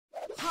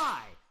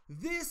Hi,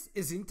 this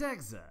is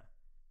Integza.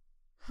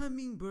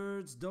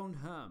 Hummingbirds don't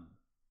hum.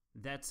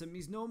 That's a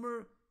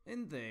misnomer,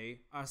 and they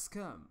are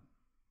scum.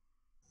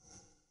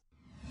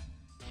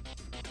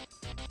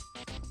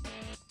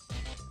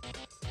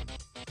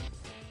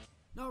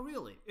 Now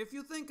really, if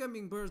you think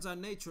hummingbirds are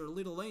nature's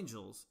little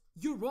angels,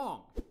 you're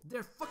wrong.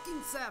 They're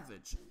fucking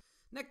savage.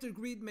 Nectar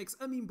greed makes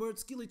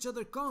hummingbirds kill each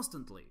other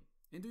constantly.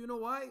 And do you know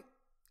why?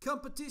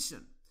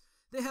 Competition.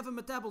 They have a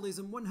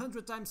metabolism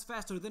 100 times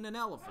faster than an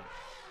elephant.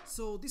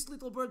 So these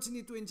little birds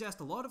need to ingest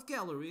a lot of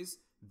calories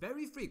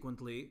very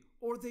frequently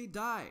or they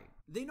die.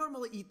 They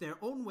normally eat their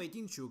own weight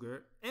in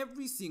sugar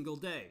every single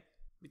day,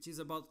 which is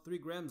about 3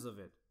 grams of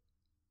it.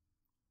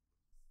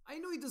 I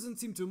know it doesn't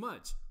seem too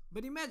much,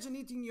 but imagine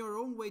eating your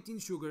own weight in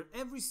sugar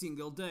every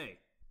single day.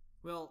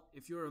 Well,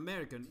 if you're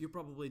American, you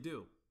probably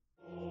do.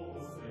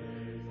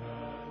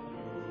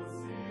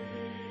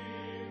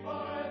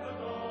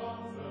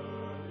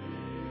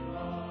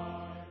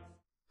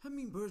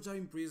 Hummingbirds are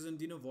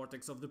imprisoned in a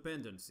vortex of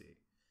dependency.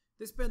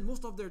 They spend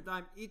most of their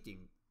time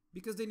eating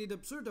because they need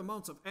absurd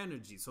amounts of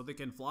energy so they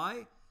can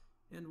fly.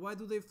 And why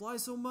do they fly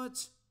so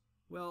much?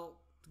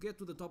 Well, to get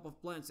to the top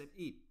of plants and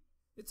eat.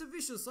 It's a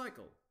vicious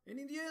cycle, and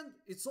in the end,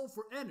 it's all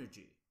for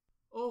energy.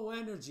 Oh,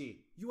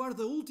 energy, you are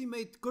the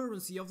ultimate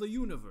currency of the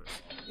universe,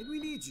 and we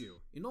need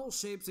you in all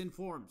shapes and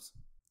forms.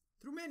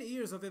 Through many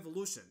years of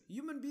evolution,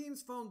 human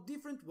beings found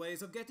different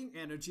ways of getting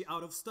energy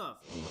out of stuff.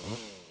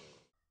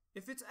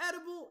 If it's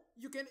edible,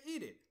 you can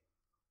eat it.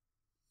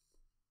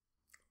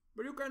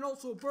 But you can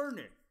also burn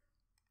it.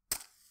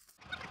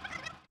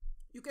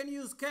 You can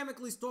use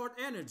chemically stored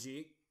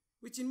energy,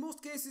 which in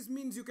most cases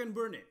means you can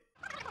burn it.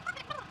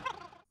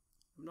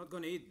 I'm not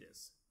gonna eat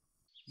this.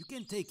 You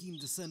can take in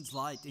the sun's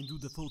light and do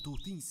the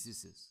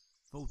photosynthesis.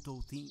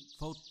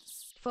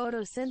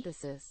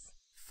 Photosynthesis.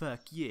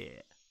 Fuck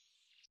yeah.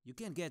 You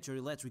can get your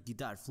electric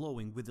guitar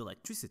flowing with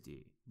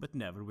electricity, but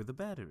never with a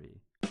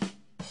battery.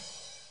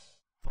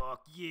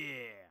 Fuck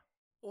yeah!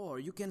 Or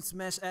you can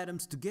smash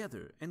atoms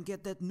together and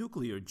get that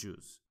nuclear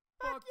juice.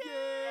 Fuck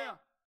yeah!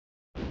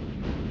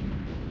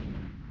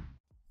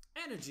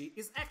 Energy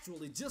is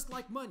actually just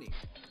like money,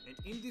 and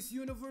in this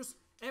universe,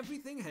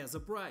 everything has a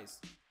price.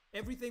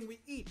 Everything we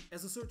eat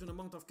has a certain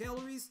amount of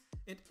calories,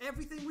 and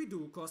everything we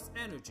do costs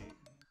energy.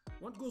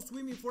 Want to go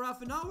swimming for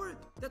half an hour?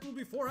 That will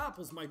be 4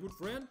 apples, my good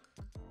friend.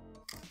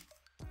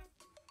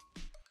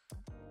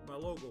 My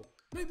logo.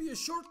 Maybe a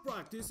short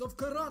practice of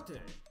karate.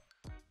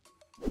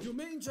 You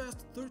may ingest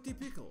 30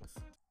 pickles.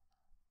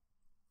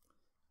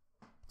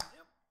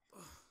 Yep.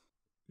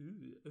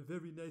 Ooh, a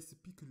very nice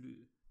pickle.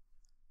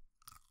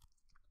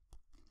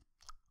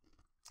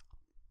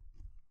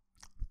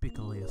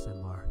 Pickle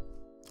ASMR.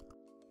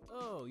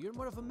 Oh, you're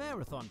more of a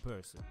marathon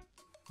person.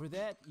 For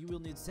that, you will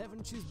need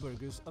 7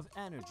 cheeseburgers of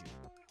energy.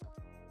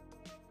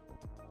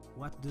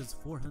 What does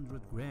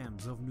 400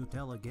 grams of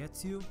Nutella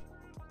get you?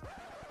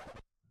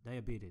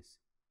 Diabetes.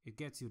 It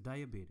gets you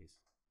diabetes.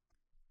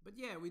 But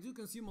yeah, we do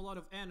consume a lot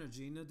of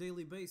energy on a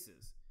daily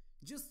basis.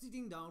 Just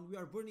sitting down, we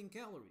are burning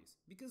calories,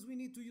 because we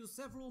need to use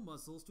several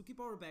muscles to keep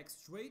our back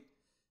straight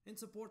and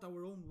support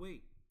our own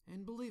weight.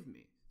 And believe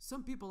me,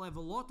 some people have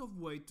a lot of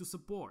weight to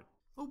support.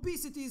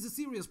 Obesity is a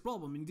serious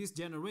problem in this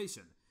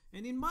generation,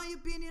 and in my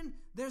opinion,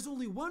 there's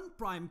only one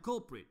prime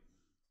culprit.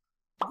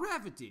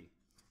 Gravity.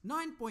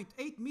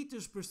 9.8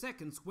 meters per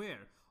second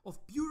square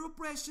of pure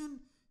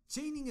oppression,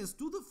 chaining us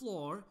to the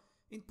floor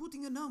and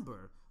putting a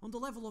number on the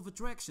level of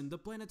attraction the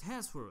planet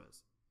has for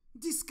us.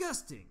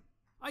 Disgusting!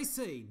 I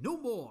say no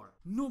more,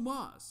 no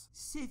mas,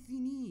 c'est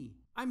fini.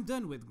 I'm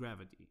done with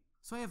gravity,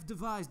 so I have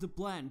devised a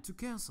plan to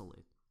cancel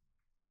it.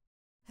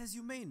 As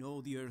you may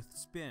know, the Earth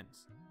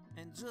spins,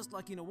 and just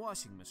like in a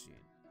washing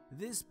machine,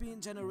 this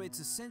spin generates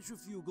a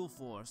centrifugal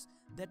force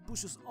that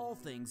pushes all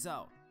things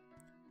out.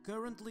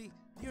 Currently,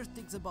 the Earth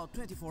takes about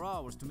 24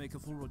 hours to make a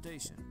full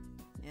rotation,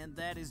 and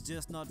that is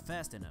just not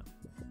fast enough.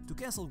 To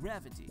cancel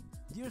gravity,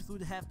 the Earth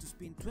would have to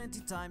spin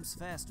 20 times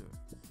faster.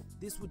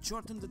 This would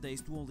shorten the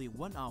days to only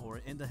 1 hour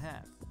and a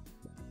half.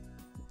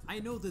 I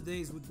know the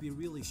days would be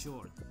really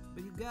short,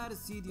 but you gotta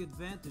see the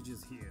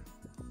advantages here.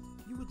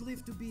 You would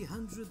live to be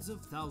hundreds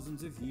of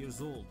thousands of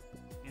years old,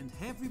 and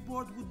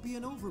hoverboard would be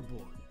an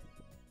overboard.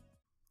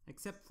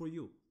 Except for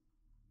you.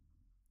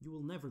 You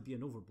will never be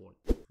an overboard,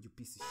 you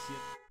piece of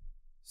shit.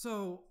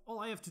 So, all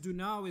I have to do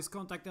now is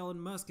contact Elon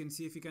Musk and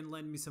see if he can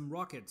lend me some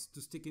rockets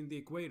to stick in the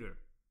equator.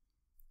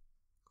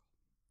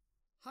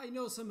 I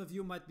know some of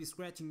you might be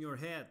scratching your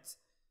heads,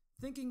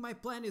 thinking my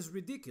plan is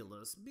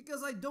ridiculous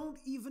because I don't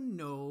even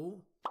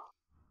know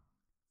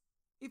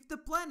if the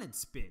planet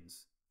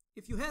spins.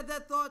 If you had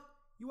that thought,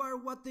 you are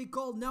what they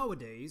call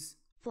nowadays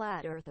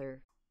Flat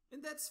earther.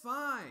 And that's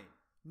fine.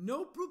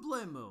 No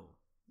problemo.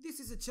 This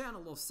is a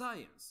channel of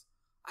science.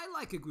 I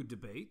like a good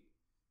debate.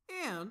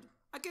 And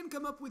I can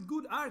come up with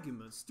good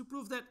arguments to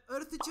prove that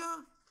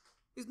Earthicha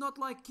is not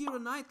like Keira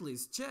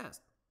Knightley's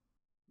chest.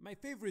 My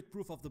favorite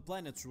proof of the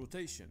planet's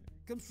rotation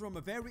comes from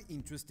a very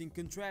interesting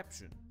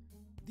contraption.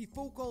 The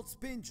Foucault's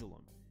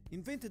pendulum,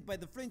 invented by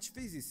the French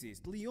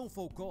physicist Léon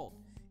Foucault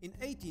in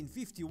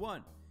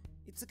 1851.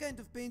 It's a kind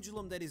of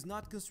pendulum that is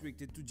not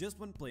constricted to just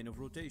one plane of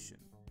rotation,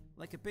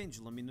 like a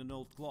pendulum in an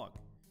old clock.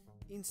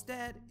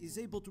 Instead, is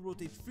able to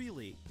rotate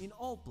freely in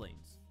all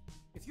planes.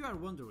 If you are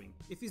wondering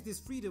if it's this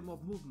freedom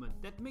of movement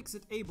that makes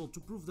it able to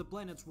prove the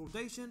planet's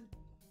rotation,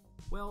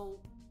 well,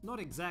 not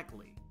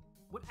exactly.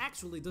 What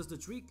actually does the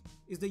trick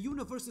is the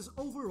universe's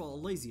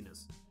overall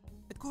laziness.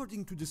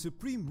 According to the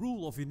supreme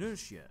rule of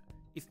inertia,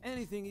 if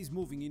anything is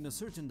moving in a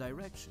certain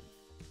direction,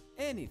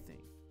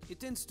 anything, it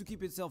tends to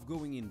keep itself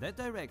going in that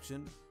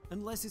direction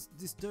unless it's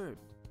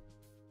disturbed.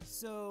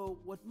 So,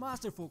 what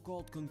Master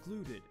Foucault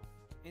concluded,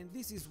 and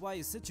this is why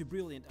it's such a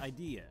brilliant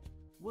idea,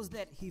 was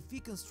that if he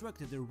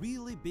constructed a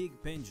really big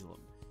pendulum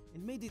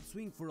and made it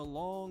swing for a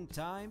long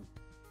time,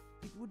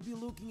 it would be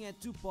looking at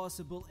two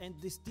possible and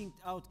distinct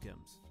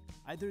outcomes.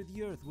 Either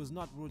the Earth was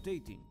not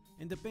rotating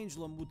and the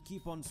pendulum would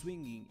keep on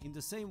swinging in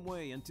the same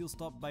way until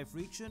stopped by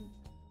friction,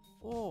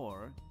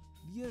 or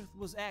the Earth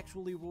was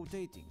actually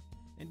rotating,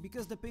 and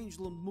because the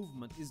pendulum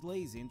movement is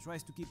lazy and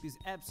tries to keep its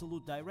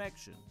absolute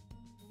direction,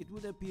 it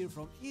would appear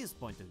from his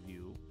point of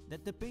view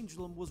that the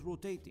pendulum was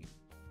rotating.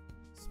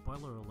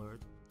 Spoiler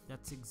alert,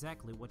 that's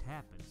exactly what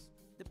happens.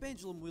 The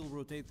pendulum will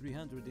rotate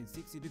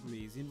 360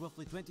 degrees in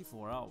roughly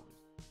 24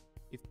 hours.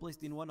 If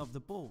placed in one of the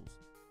poles,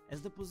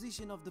 as the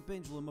position of the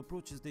pendulum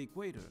approaches the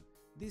equator,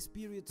 this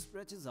period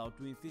stretches out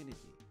to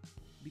infinity,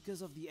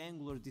 because of the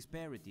angular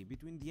disparity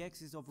between the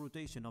axis of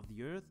rotation of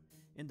the Earth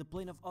and the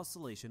plane of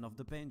oscillation of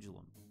the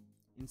pendulum.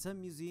 In some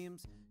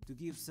museums, to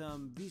give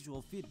some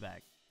visual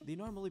feedback, they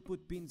normally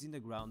put pins in the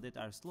ground that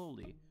are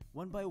slowly,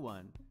 one by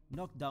one,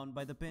 knocked down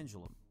by the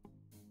pendulum.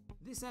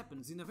 This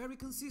happens in a very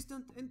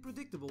consistent and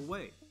predictable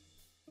way.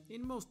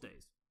 In most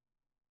days.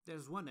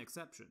 There's one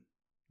exception.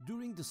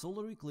 During the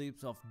solar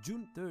eclipse of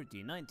June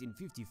 30,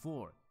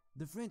 1954,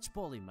 the French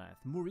polymath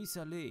Maurice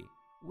Allais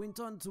went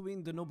on to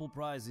win the Nobel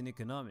Prize in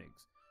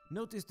Economics,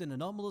 noticed an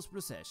anomalous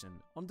precession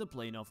on the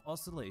plane of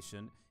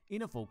oscillation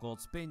in a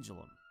Foucault's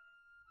pendulum.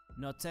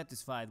 Not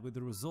satisfied with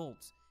the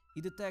results,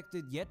 he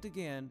detected yet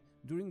again,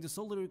 during the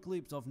solar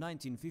eclipse of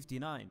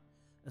 1959,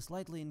 a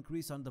slightly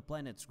increase on the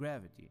planet's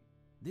gravity.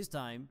 This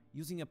time,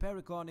 using a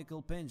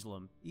paraconical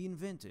pendulum he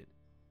invented.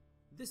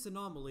 This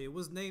anomaly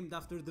was named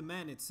after the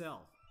man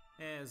itself,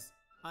 as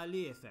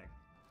Allais effect,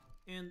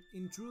 and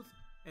in truth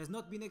has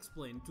not been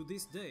explained to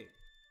this day.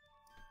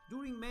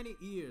 During many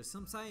years,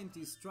 some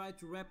scientists tried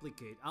to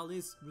replicate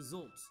Allais'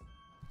 results.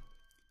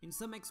 In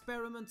some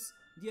experiments,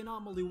 the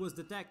anomaly was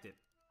detected.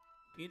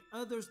 In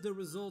others, the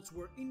results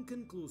were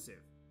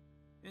inconclusive,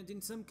 and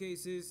in some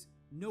cases,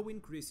 no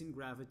increase in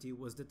gravity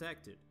was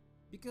detected.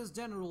 Because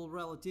general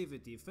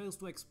relativity fails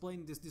to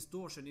explain this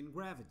distortion in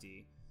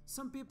gravity,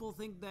 some people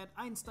think that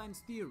Einstein's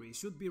theory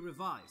should be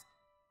revised.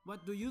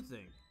 What do you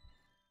think?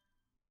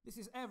 This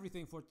is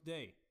everything for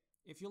today.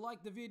 If you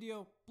liked the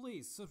video,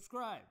 please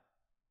subscribe.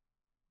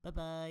 Bye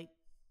bye.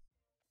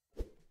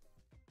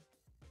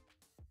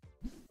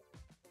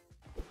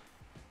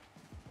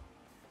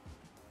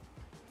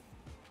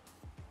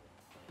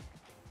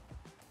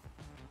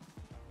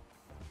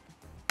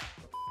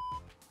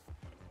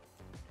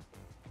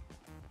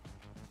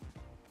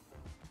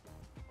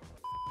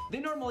 They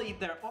normally eat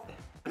their...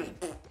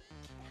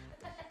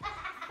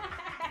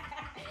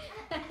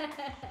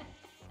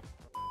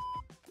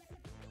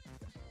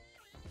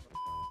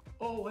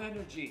 Oh,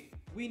 energy,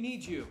 we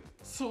need you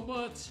so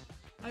much.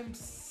 I'm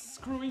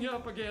screwing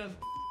up again.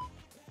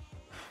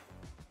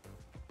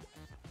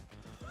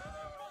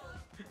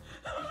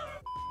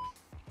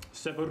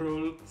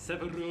 Several.